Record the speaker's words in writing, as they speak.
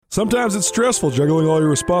Sometimes it's stressful juggling all your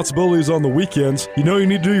responsibilities on the weekends. You know you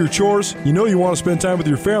need to do your chores, you know you want to spend time with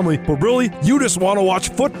your family, but really, you just want to watch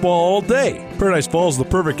football all day. Paradise Falls is the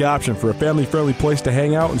perfect option for a family-friendly place to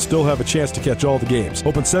hang out and still have a chance to catch all the games.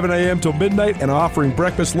 Open 7 a.m. till midnight and offering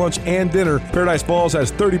breakfast, lunch, and dinner. Paradise Falls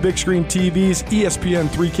has 30 big-screen TVs, ESPN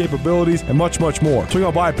 3 capabilities, and much, much more. Swing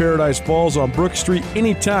on by Paradise Falls on Brook Street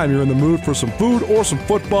anytime you're in the mood for some food or some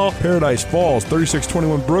football. Paradise Falls,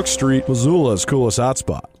 3621 Brook Street, Missoula's coolest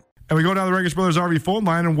hotspot. And we go down the Regis Brothers RV phone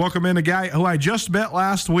line and welcome in a guy who I just met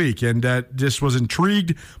last week and just was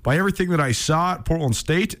intrigued by everything that I saw at Portland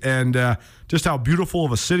State and just how beautiful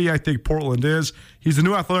of a city I think Portland is. He's the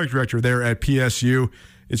new athletic director there at PSU.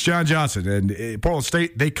 It's John Johnson. And Portland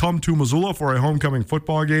State, they come to Missoula for a homecoming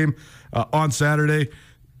football game on Saturday.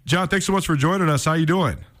 John, thanks so much for joining us. How you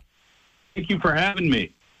doing? Thank you for having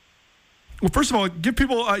me. Well, first of all, give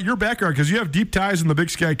people your background because you have deep ties in the Big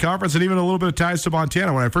Sky Conference and even a little bit of ties to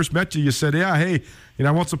Montana. When I first met you, you said, yeah, hey,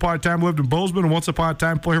 once upon a time lived in Bozeman and once upon a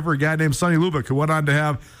time played for a guy named Sonny Lubick who went on to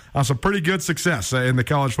have some pretty good success in the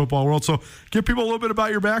college football world. So give people a little bit about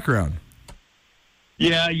your background.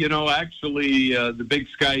 Yeah, actually, the Big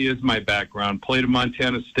Sky is my background. Played at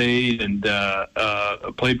Montana State and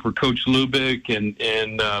played for Coach Lubick and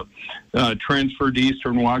transferred to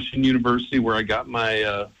Eastern Washington University where I got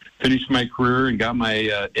my finished my career and got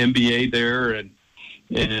my MBA there and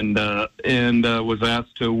was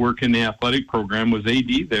asked to work in the athletic program, was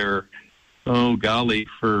AD there. Oh, golly,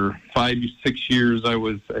 for 5-6 years. I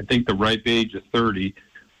was, I think, the ripe age of 30.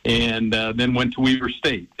 And then went to Weber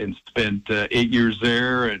State and spent 8 years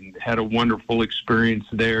there and had a wonderful experience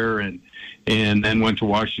there. And then went to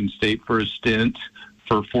Washington State for a stint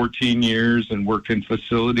for 14 years and worked in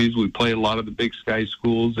facilities. We played a lot of the Big Sky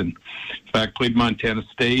schools and, in fact, played Montana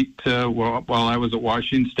State while I was at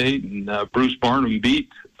Washington State. And Bruce Barnum beat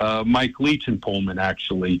Mike Leach in Pullman,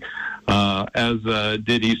 actually, as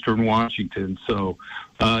did Eastern Washington. So,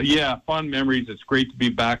 fond memories. It's great to be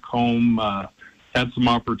back home. Had some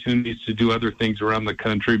opportunities to do other things around the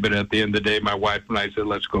country, but at the end of the day, my wife and I said,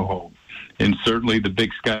 let's go home. And certainly the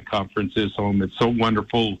Big Sky Conference is home. It's so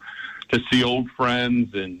wonderful to see old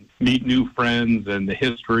friends and meet new friends and the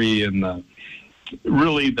history and the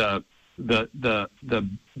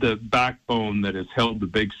backbone that has held the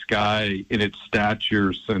Big Sky in its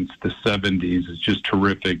stature since the 70s is just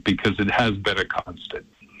terrific because it has been a constant.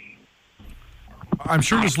 I'm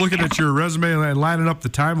sure just looking at your resume and lining up the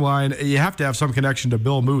timeline, you have to have some connection to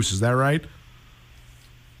Bill Moose. Is that right?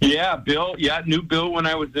 Yeah, Bill. Yeah, knew Bill when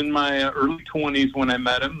I was in my early 20s when I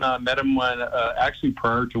met him. Met him when, actually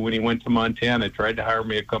prior to when he went to Montana. Tried to hire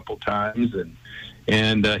me a couple times,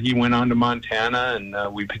 and he went on to Montana, and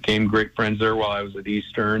we became great friends there while I was at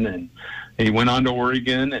Eastern. And he went on to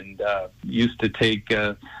Oregon and used to take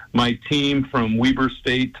my team from Weber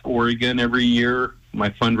State to Oregon every year, my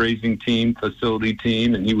fundraising team, facility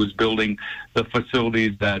team, and he was building the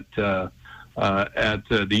facilities at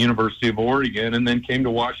the University of Oregon, and then came to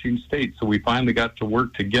Washington State. So we finally got to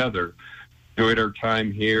work together, enjoyed our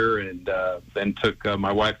time here, and then took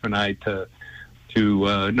my wife and I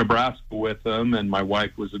to Nebraska with them. And my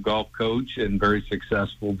wife was a golf coach and very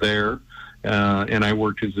successful there. And I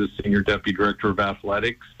worked as a senior deputy director of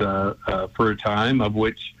athletics for a time, of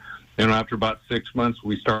which, after about 6 months,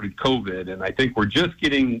 we started COVID. And I think we're just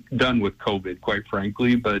getting done with COVID, quite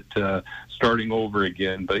frankly, but starting over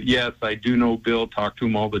again. But, yes, I do know Bill, talk to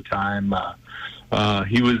him all the time.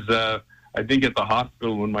 He was, I think, at the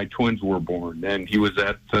hospital when my twins were born, and he was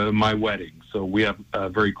at my wedding. So we have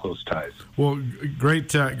very close ties. Well, great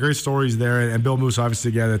stories there. And Bill Moose, obviously,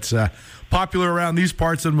 a guy that's popular around these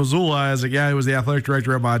parts of Missoula as a guy who was the athletic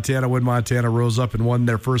director at Montana when Montana rose up and won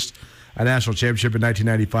their first national championship in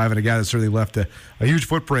 1995, and a guy that certainly left a huge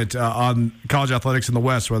footprint on college athletics in the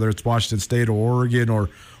West, whether it's Washington State or Oregon or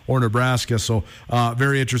Nebraska. So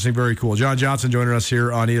very interesting, very cool. John Johnson joining us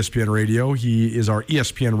here on ESPN Radio. He is our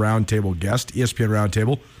ESPN Roundtable guest. ESPN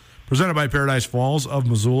Roundtable, presented by Paradise Falls of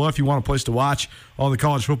Missoula. If you want a place to watch all the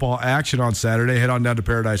college football action on Saturday, head on down to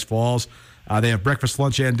Paradise Falls. They have breakfast,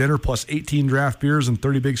 lunch, and dinner, plus 18 draft beers and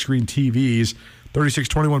 30 big screen TVs,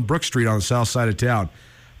 3621 Brook Street on the south side of town.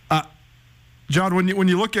 John, when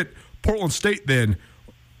you look at Portland State, then,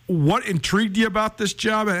 what intrigued you about this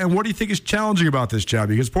job, and what do you think is challenging about this job?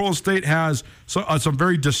 Because Portland State has some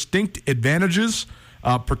very distinct advantages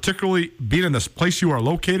particularly being in this place you are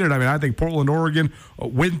located. I mean, I think Portland, Oregon,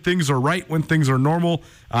 when things are right, when things are normal,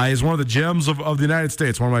 is one of the gems of the United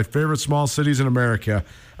States, one of my favorite small cities in America.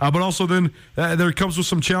 But also then there comes with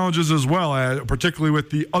some challenges as well, particularly with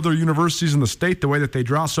the other universities in the state, the way that they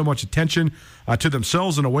draw so much attention to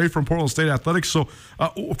themselves and away from Portland State athletics. So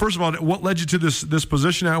first of all, what led you to this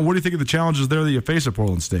position, and what do you think of the challenges there that you face at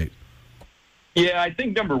Portland State? Yeah, I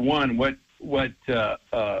think number one, what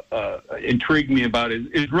intrigued me about it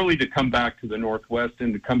is really to come back to the Northwest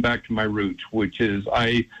and to come back to my roots, which is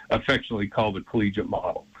I affectionately call the collegiate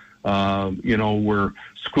model. Where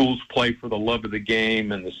schools play for the love of the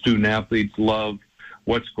game and the student athletes love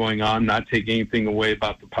what's going on, not taking anything away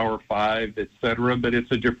about the Power Five, et cetera, but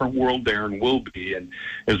it's a different world there and will be. And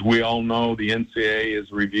as we all know, the NCAA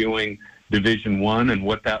is reviewing Division I and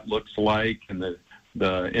what that looks like, and the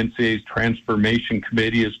NCAA's Transformation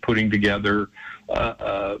Committee is putting together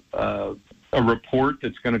a report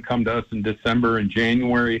that's going to come to us in December and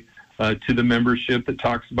January to the membership that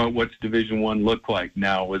talks about what's Division I look like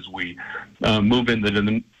now as we move into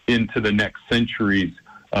the next centuries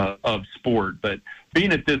of sport. But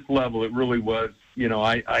being at this level, it really was,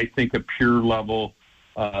 I think a pure level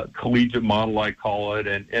collegiate model, I call it,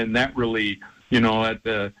 and that really, at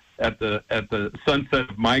the sunset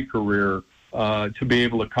of my career, to be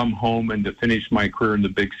able to come home and to finish my career in the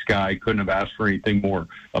Big Sky, I couldn't have asked for anything more.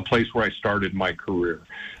 A place where I started my career.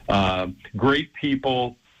 Great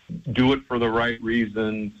people, do it for the right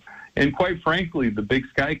reasons. And quite frankly, the Big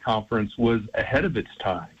Sky Conference was ahead of its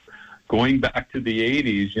time. Going back to the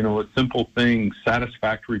 80s, a simple thing,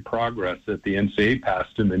 satisfactory progress that the NCAA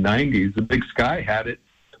passed in the 90s, the Big Sky had it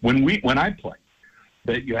when I played.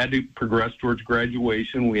 That you had to progress towards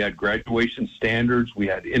graduation. We had graduation standards. We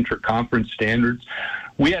had interconference standards.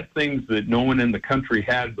 We had things that no one in the country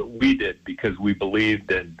had, but we did because we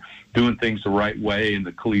believed in doing things the right way in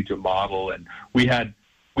the collegiate model. And we had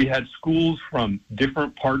schools from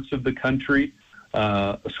different parts of the country,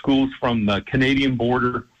 schools from the Canadian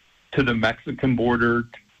border to the Mexican border,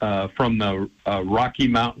 from the Rocky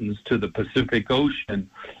Mountains to the Pacific Ocean.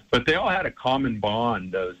 But they all had a common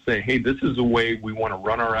bond to say, hey, this is the way we want to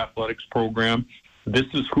run our athletics program. This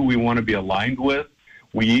is who we want to be aligned with.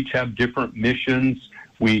 We each have different missions.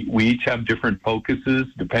 We each have different focuses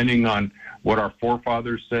depending on what our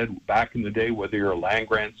forefathers said back in the day, whether you're a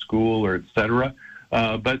land-grant school or et cetera.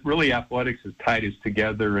 But really athletics has tied us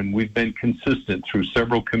together, and we've been consistent through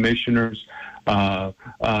several commissioners.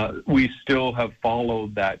 We still have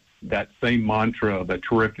followed that same mantra of a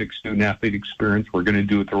terrific student-athlete experience. We're going to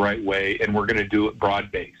do it the right way, and we're going to do it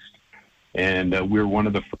broad-based. And we're one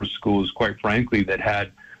of the first schools, quite frankly, that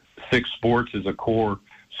had 6 sports as a core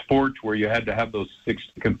sport where you had to have those 6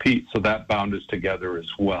 to compete, so that bound us together as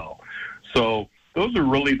well. So those are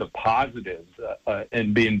really the positives,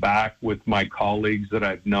 and being back with my colleagues that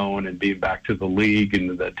I've known and being back to the league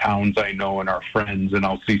and the towns I know and our friends, and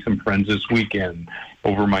I'll see some friends this weekend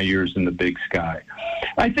over my years in the Big Sky.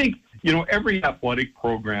 I think, every athletic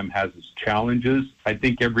program has its challenges. I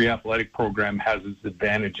think every athletic program has its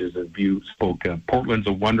advantages, as you spoke of. Portland's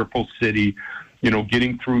a wonderful city,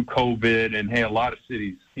 getting through COVID, and hey, a lot of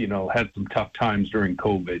cities, had some tough times during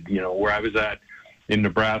COVID. Where I was at in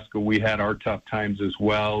Nebraska, we had our tough times as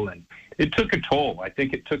well, and it took a toll. I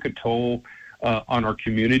think it took a toll on our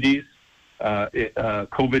communities.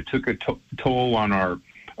 COVID took a toll on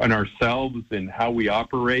ourselves and how we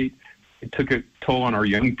operate. It took a toll on our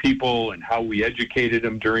young people and how we educated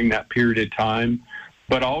them during that period of time.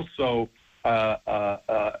 But also,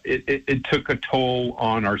 it took a toll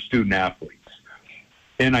on our student athletes.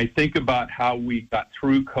 And I think about how we got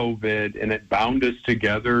through COVID, and it bound us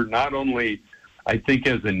together, not only, I think,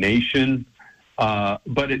 as a nation,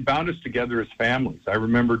 but it bound us together as families. I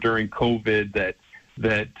remember during COVID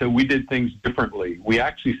that we did things differently. We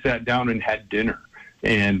actually sat down and had dinner,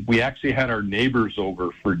 and we actually had our neighbors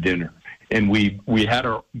over for dinner. And we had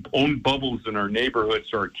our own bubbles in our neighborhood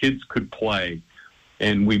so our kids could play.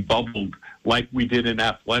 And we bubbled like we did in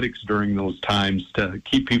athletics during those times to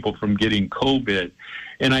keep people from getting COVID.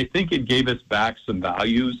 And I think it gave us back some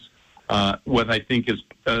values, what I think is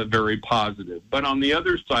very positive. But on the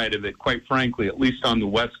other side of it, quite frankly, at least on the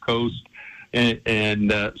West Coast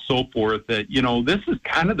and so forth, that, this is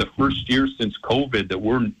kind of the first year since COVID that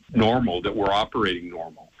we're normal, that we're operating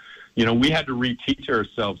normal. We had to reteach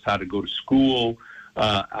ourselves how to go to school,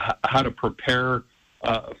 how to prepare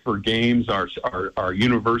for games. Our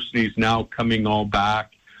universities now coming all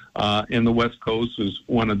back. And the West Coast was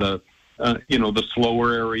one of the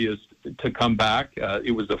slower areas to come back.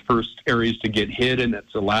 It was the first areas to get hit, and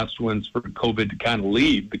it's the last ones for COVID to kind of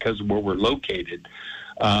leave because of where we're located.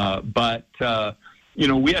 But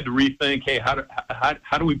we had to rethink, hey,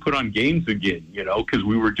 how do we put on games again? Because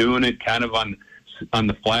we were doing it kind of on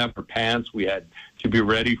the fly of our pants. We had to be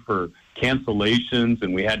ready for cancellations,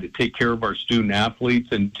 and we had to take care of our student athletes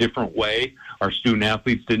in a different way. Our student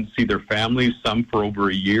athletes didn't see their families, some for over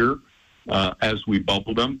a year, as we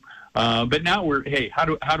bubbled them. But now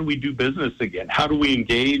how do we do business again? How do we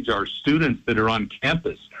engage our students that are on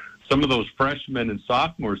campus? Some of those freshmen and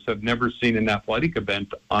sophomores have never seen an athletic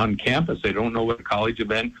event on campus. They don't know what a college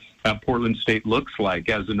event at Portland State looks like,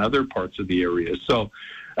 as in other parts of the area. So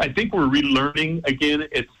I think we're relearning again.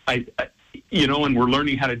 And we're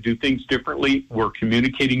learning how to do things differently. We're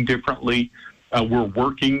communicating differently. We're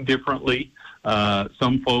working differently.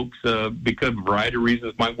 Some folks, because of a variety of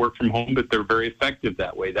reasons, might work from home, but they're very effective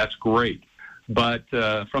that way. That's great. But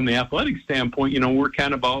from the athletic standpoint, we're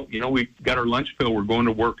kind of out, we got our lunch fill, we're going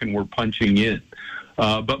to work, and we're punching in.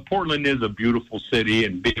 But Portland is a beautiful city,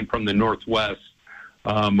 and being from the Northwest,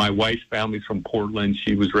 my wife's family's from Portland.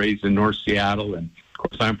 She was raised in North Seattle, and of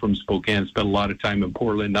course I'm from Spokane, spent a lot of time in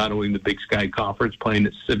Portland, not only in the Big Sky Conference playing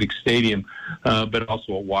at Civic Stadium, but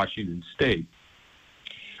also at Washington State.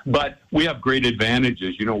 But we have great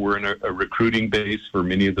advantages. We're in a recruiting base for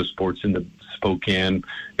many of the sports in the Spokane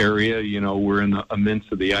area. We're in the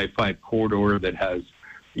midst of the I-5 corridor that has,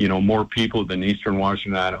 more people than Eastern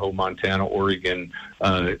Washington, Idaho, Montana, Oregon,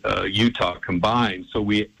 Utah combined. So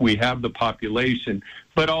we have the population,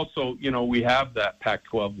 but also, we have that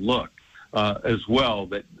Pac-12 look as well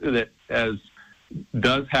that as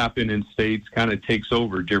does happen in states kind of takes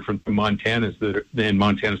over, different than Montana State.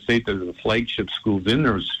 That are the flagship schools in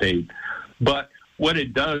their state. But what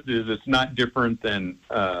it does is it's not different than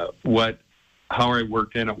how I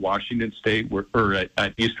worked in at Washington State or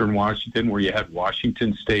at Eastern Washington, where you had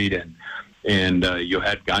Washington State and you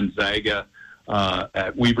had Gonzaga.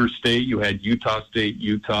 At Weber State, you had Utah State,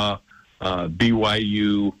 Utah,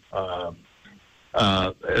 BYU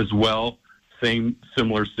as well.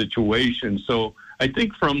 Similar situation. So I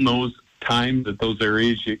think from those times at those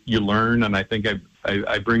areas you learn, and I think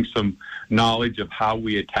I bring some knowledge of how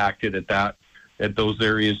we attacked it at those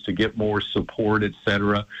areas to get more support, et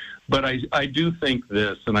cetera. But I do think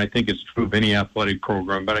this, and I think it's true of any athletic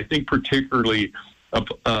program, but I think particularly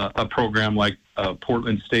a program like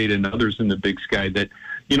Portland State and others in the Big Sky, that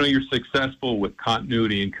you're successful with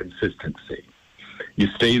continuity and consistency. You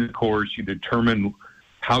stay the course, you determine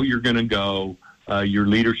how you're going to go. Your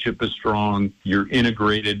leadership is strong. You're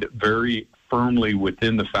integrated very firmly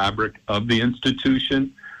within the fabric of the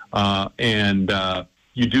institution, and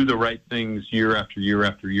you do the right things year after year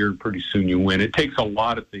after year. Pretty soon you win. It takes a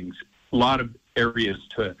lot of things, a lot of areas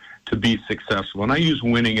to be successful. And I use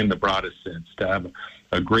winning in the broadest sense, to have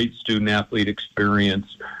a great student-athlete experience,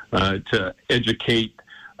 to educate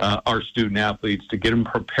our student-athletes, to get them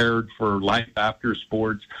prepared for life after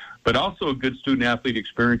sports. But also a good student-athlete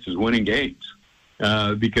experience is winning games,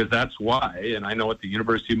 because that's why, and I know at the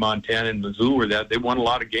University of Montana in Missoula, they won a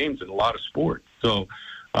lot of games in a lot of sports. So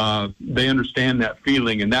they understand that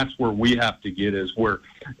feeling, and that's where we have to get, is we're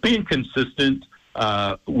being consistent.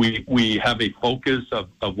 We have a focus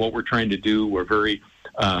of what we're trying to do. We're very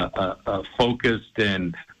focused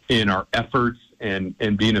in our efforts and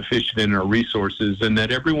being efficient in our resources, and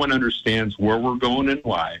that everyone understands where we're going and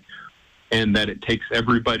why, and that it takes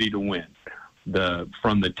everybody to win.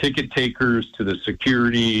 From the ticket takers to the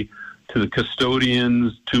security to the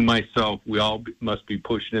custodians to myself, we all must be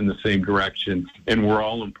pushing in the same direction, and we're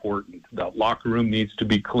all important. The locker room needs to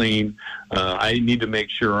be clean. I need to make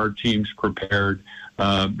sure our team's prepared.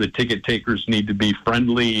 The ticket takers need to be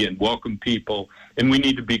friendly and welcome people, and we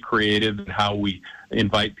need to be creative in how we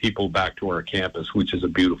invite people back to our campus, which is a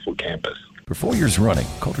beautiful campus. For 4 years running,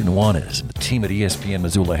 Colter Nuanez and the team at ESPN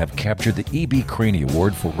Missoula have captured the E.B. Craney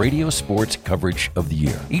Award for Radio Sports Coverage of the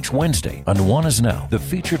Year. Each Wednesday on Nuanez Now, the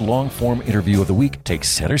featured long-form interview of the week takes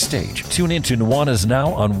center stage. Tune in to Nuanez Now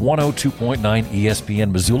on 102.9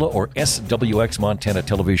 ESPN Missoula or SWX Montana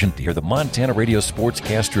Television to hear the Montana Radio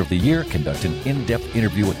Sportscaster of the Year conduct an in-depth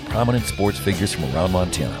interview with prominent sports figures from around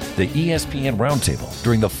Montana. The ESPN Roundtable,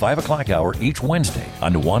 during the 5 o'clock hour each Wednesday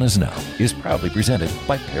on Nuanez Now, is proudly presented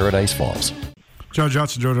by Paradise Falls. John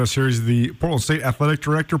Johnson joined us here. He's the Portland State Athletic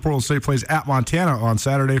Director. Portland State plays at Montana on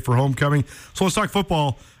Saturday for homecoming. So let's talk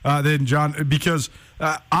football then, John, because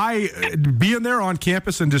being there on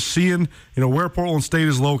campus and just seeing, where Portland State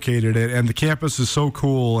is located, and the campus is so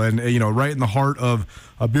cool, and right in the heart of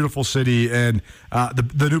a beautiful city, and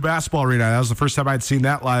the new basketball arena. That was the first time I'd seen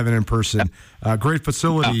that live and in person. Great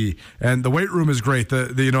facility, and the weight room is great.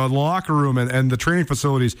 The locker room and the training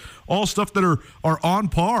facilities, all stuff that are on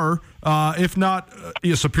par, if not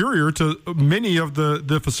superior to many of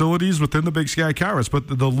the facilities within the Big Sky Conference. But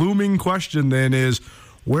the looming question then is,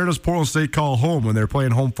 where does Portland State call home when they're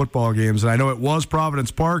playing home football games? And I know it was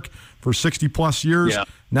Providence Park for 60-plus years. Yeah.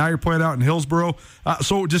 Now you're playing out in Hillsboro.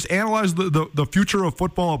 So just analyze the future of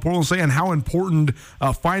football at Portland State and how important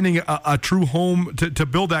finding a true home to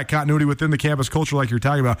build that continuity within the campus culture like you're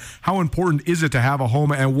talking about. How important is it to have a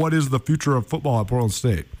home, and what is the future of football at Portland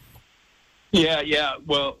State? Yeah.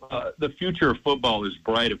 Well, the future of football is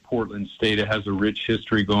bright at Portland State. It has a rich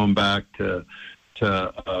history going back to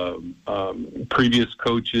previous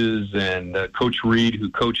coaches, and Coach Reed,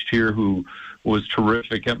 who coached here, who was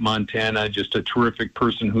terrific at Montana, just a terrific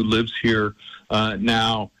person who lives here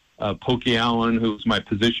now. Pokey Allen, who was my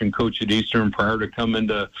position coach at Eastern prior to coming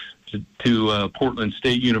to Portland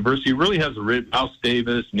State University, really has a rich, Mouse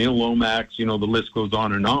Davis, Neil Lomax, the list goes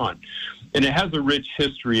on. And it has a rich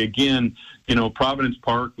history. Again, Providence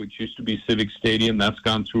Park, which used to be Civic Stadium, that's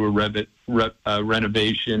gone through a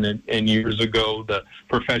renovation. And years ago, the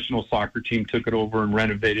professional soccer team took it over and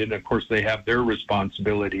renovated. And, of course, they have their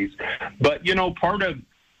responsibilities. But, part of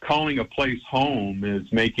calling a place home is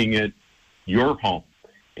making it your home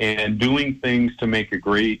and doing things to make a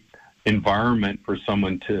great environment for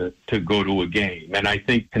someone to go to a game. And I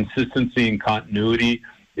think consistency and continuity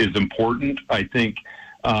is important. I think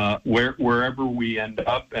wherever we end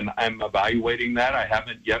up, and I'm evaluating that. I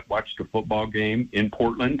haven't yet watched a football game in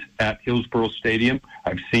Portland at Hillsboro Stadium.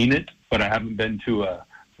 I've seen it, but I haven't been to a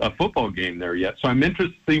football game there yet. So I'm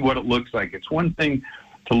interested to see what it looks like. It's one thing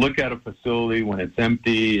to look at a facility when it's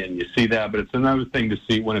empty and you see that, but it's another thing to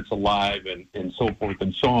see when it's alive and so forth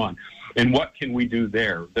and so on. And what can we do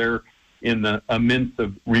there? They're in the midst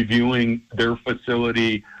of reviewing their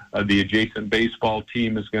facility. The adjacent baseball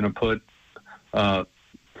team is going to put $40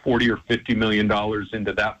 or $50 million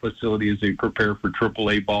into that facility as they prepare for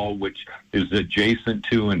AAA ball, which is adjacent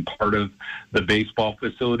to and part of the baseball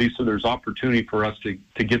facility. So there's opportunity for us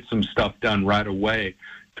to get some stuff done right away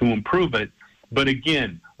to improve it. But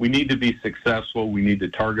again, we need to be successful. We need to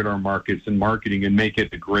target our markets and marketing and make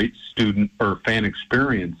it a great student or fan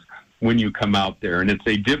experience when you come out there. And it's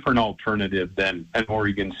a different alternative than an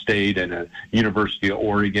Oregon State and a University of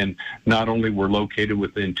Oregon. Not only we're located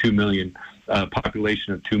within 2 million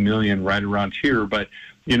population of 2 million right around here, but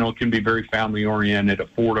it can be very family oriented,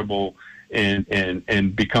 affordable,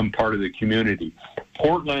 and become part of the community.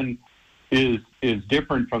 Portland is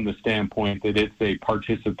different from the standpoint that it's a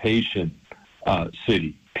participation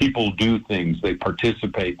city. People do things, they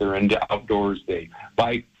participate, they're into outdoors, they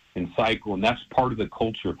bike and cycle, and that's part of the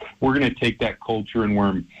culture. We're going to take that culture, and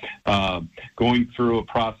we're going through a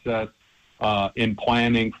process in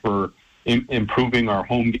planning for improving our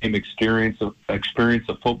home game experience of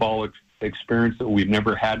football experience that we've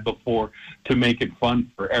never had before, to make it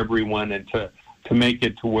fun for everyone, and to make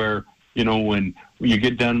it to where, when you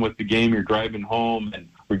get done with the game, you're driving home, and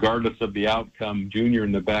regardless of the outcome, Junior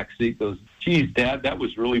in the back seat goes, "Geez, Dad, that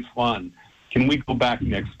was really fun. Can we go back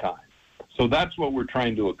next time?" So that's what we're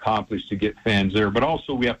trying to accomplish to get fans there. But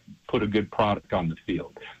also we have to put a good product on the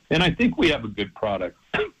field. And I think we have a good product.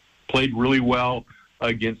 Played really well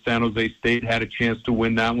against San Jose State, had a chance to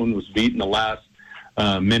win that one, was beaten the last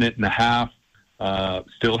minute and a half,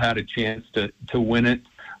 still had a chance to win it.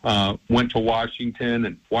 Went to Washington,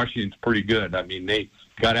 and Washington's pretty good. I mean, they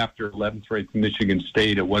got after 11th ranked Michigan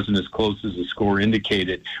State. It wasn't as close as the score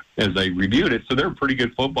indicated as I reviewed it. So they're a pretty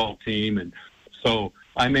good football team. And so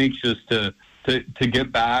I'm anxious to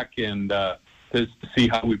get back and to see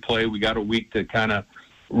how we play. We got a week to kind of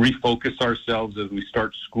refocus ourselves as we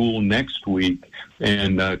start school next week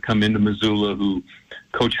and come into Missoula, who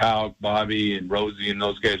Coach Houck, Bobby, and Rosie, and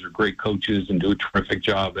those guys are great coaches and do a terrific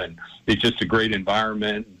job. And it's just a great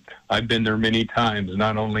environment. I've been there many times,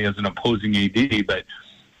 not only as an opposing AD, but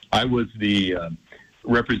I was the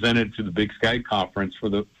representative to the Big Sky Conference for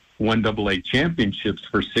the 1AA championships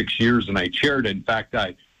for 6 years, and I chaired it. In fact,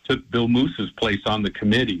 I took Bill Moose's place on the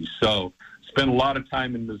committee. So spent a lot of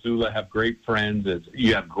time in Missoula, have great friends.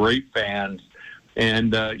 You have great fans.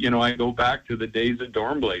 And, I go back to the days of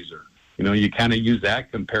Dornblazer. You kind of use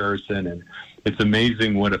that comparison, and it's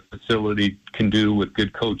amazing what a facility can do with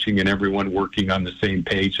good coaching and everyone working on the same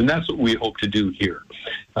page. And that's what we hope to do here.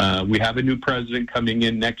 We have a new president coming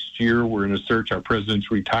in next year. We're in a search. Our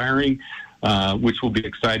president's retiring, which will be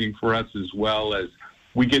exciting for us, as well as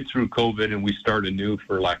we get through COVID and we start anew,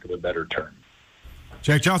 for lack of a better term.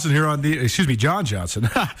 Jack Johnson here on John Johnson.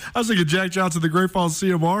 I was thinking Jack Johnson, the Great Falls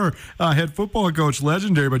CMR head football coach,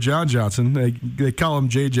 legendary, but John Johnson. They call him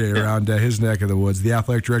JJ around his neck of the woods, the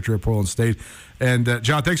athletic director at Portland State. And,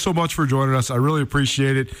 John, thanks so much for joining us. I really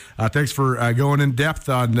appreciate it. Thanks for going in depth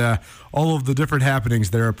on all of the different happenings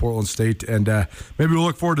there at Portland State. And maybe we'll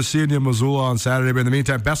look forward to seeing you in Missoula on Saturday. But in the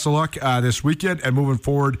meantime, best of luck this weekend and moving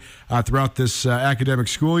forward throughout this academic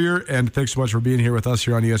school year. And thanks so much for being here with us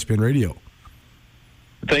here on ESPN Radio.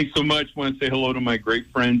 Thanks so much. I want to say hello to my great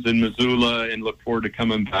friends in Missoula and look forward to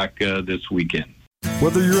coming back this weekend.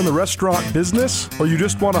 Whether you're in the restaurant business or you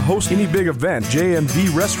just want to host any big event, J&V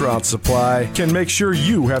Restaurant Supply can make sure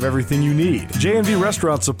you have everything you need. J&V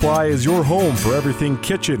Restaurant Supply is your home for everything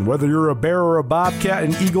kitchen. Whether you're a bear or a bobcat,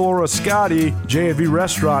 an eagle or a Scotty, J&V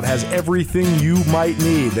Restaurant has everything you might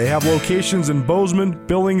need. They have locations in Bozeman,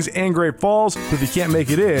 Billings, and Great Falls. If you can't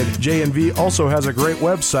make it in, J&V also has a great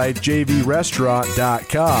website,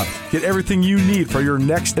 jvrestaurant.com. Get everything you need for your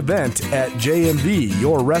next event at J&V,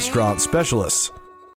 your restaurant specialists.